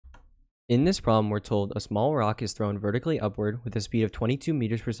In this problem, we're told a small rock is thrown vertically upward with a speed of 22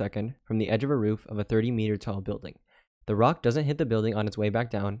 meters per second from the edge of a roof of a 30-meter tall building. The rock doesn't hit the building on its way back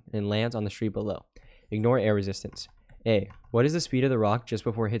down and lands on the street below. Ignore air resistance. A. What is the speed of the rock just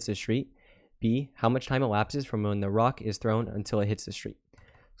before it hits the street? B. How much time elapses from when the rock is thrown until it hits the street?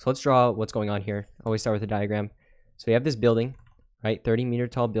 So let's draw what's going on here. Always start with a diagram. So we have this building, right? 30-meter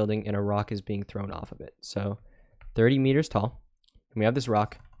tall building, and a rock is being thrown off of it. So 30 meters tall, and we have this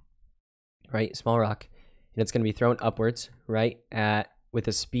rock, right? Small rock, and it's going to be thrown upwards, right? With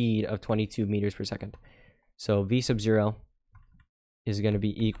a speed of 22 meters per second. So V sub 0 is going to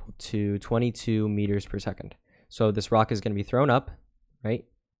be equal to 22 meters per second. So this rock is going to be thrown up, right?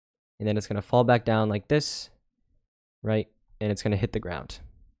 And then it's going to fall back down like this, right? And it's going to hit the ground.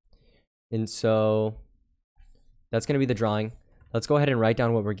 And so that's going to be the drawing. Let's go ahead and write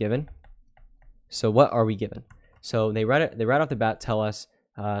down what we're given. So what are we given? So they right off the bat tell us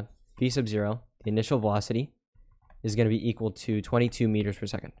V sub 0, the initial velocity, is going to be equal to 22 meters per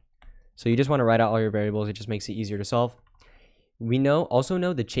second. So you just want to write out all your variables. It just makes it easier to solve. We also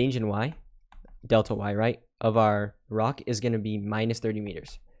know the change in y, delta y, right, of our rock is going to be minus 30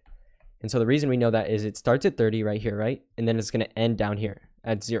 meters. And so the reason we know that is it starts at 30 right here, right? And then it's going to end down here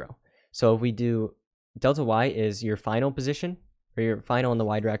at 0. So if we do delta y is your final position, or your final in the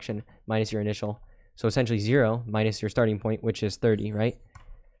y direction, minus your initial. So essentially 0 minus your starting point, which is 30, right?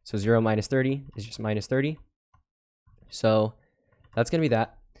 So 0 minus 30 is just minus 30. So that's going to be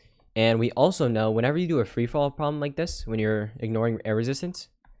that. And we also know whenever you do a free fall problem like this, when you're ignoring air resistance,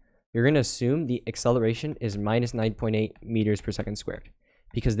 you're going to assume the acceleration is minus 9.8 meters per second squared,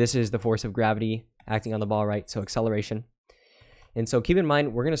 because this is the force of gravity acting on the ball, right? So acceleration. And so keep in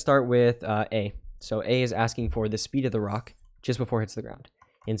mind, we're going to start with A. So A is asking for the speed of the rock just before it hits the ground.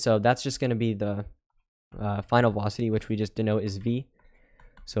 And so that's just going to be the final velocity, which we just denote as V.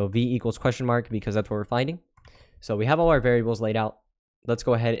 So V equals question mark, because that's what we're finding. So we have all our variables laid out. Let's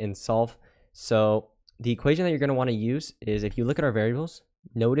go ahead and solve. So the equation that you're going to want to use is, if you look at our variables,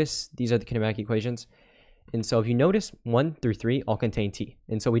 notice these are the kinematic equations. And so if you notice 1 through 3 all contain t.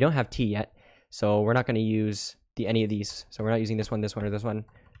 And so we don't have t yet. So we're not going to use any of these. So we're not using this one, or this one.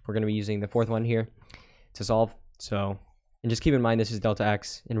 We're going to be using the fourth one here to solve. So, and just keep in mind this is delta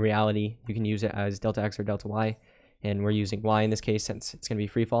x. In reality, you can use it as delta x or delta y. And we're using y in this case since it's going to be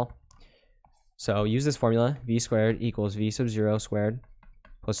free fall. So use this formula, v squared equals v sub 0 squared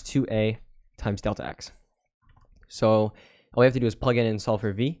plus 2a times delta x. So all we have to do is plug in and solve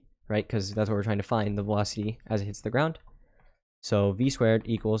for v, right? Because that's what we're trying to find, the velocity as it hits the ground. So v squared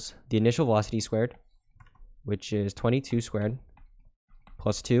equals the initial velocity squared, which is 22 squared,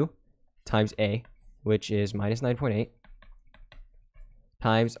 plus 2 times a, which is minus 9.8,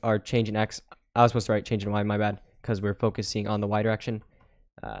 times our change in x. I was supposed to write change in y, my bad, because we're focusing on the y direction.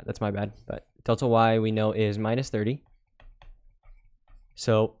 That's my bad. But delta y we know is minus 30.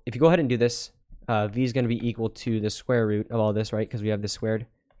 So if you go ahead and do this, v is going to be equal to the square root of all this, right? Because we have this squared.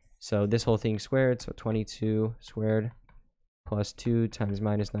 So this whole thing squared, so 22 squared plus 2 times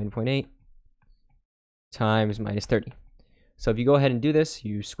minus 9.8 times minus 30. So if you go ahead and do this,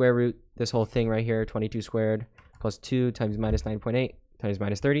 you square root this whole thing right here, 22 squared plus 2 times minus 9.8 times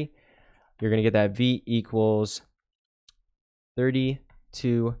minus 30. You're going to get that v equals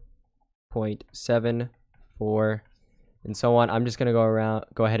 32.74 and so on. I'm just going to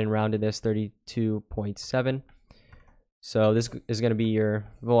go ahead and round to this 32.7. So this is going to be your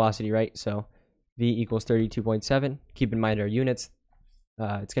velocity, right? So v equals 32.7. Keep in mind our units.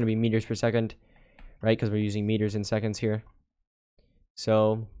 It's going to be meters per second, right? Because we're using meters and seconds here.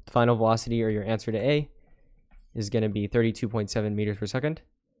 So final velocity, or your answer to A, is going to be 32.7 meters per second.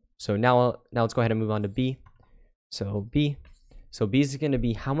 So now let's go ahead and move on to B. So B is going to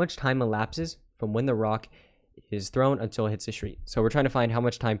be how much time elapses from when the rock is thrown until it hits the street. So we're trying to find how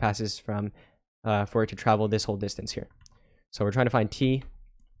much time passes from for it to travel this whole distance here. So we're trying to find t.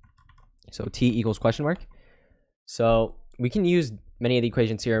 So t equals question mark. So we can use many of the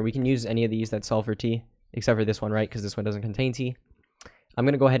equations here. We can use any of these that solve for t, except for this one, right? Because this one doesn't contain t. I'm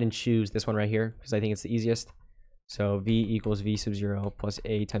going to go ahead and choose this one right here because I think it's the easiest. So v equals v sub 0 plus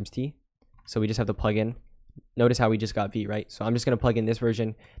a times t. So we just have to plug in. Notice how we just got v, right? So I'm just going to plug in this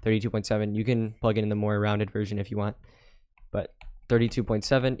version, 32.7. You can plug in the more rounded version if you want. But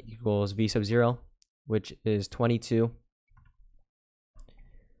 32.7 equals v sub 0, which is 22,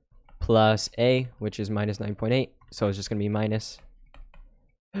 plus a, which is minus 9.8. So it's just going to be minus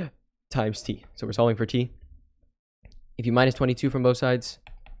times t. So we're solving for t. If you minus 22 from both sides,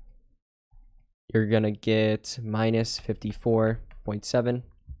 you're going to get minus 54.7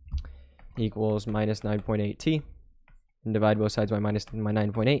 equals minus 9.8t. and divide both sides by minus my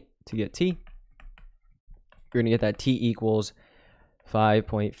 9.8 to get t. You're going to get that t equals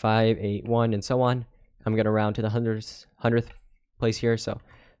 5.581 and so on. I'm going to round to the hundredth place here, so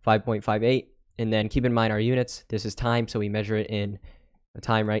 5.58. And then keep in mind our units. This is time, so we measure it in a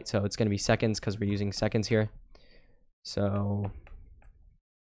time, right? So it's going to be seconds because we're using seconds here. So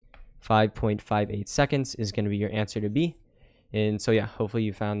 5.58 seconds is going to be your answer to B. And so yeah, hopefully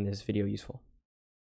you found this video useful.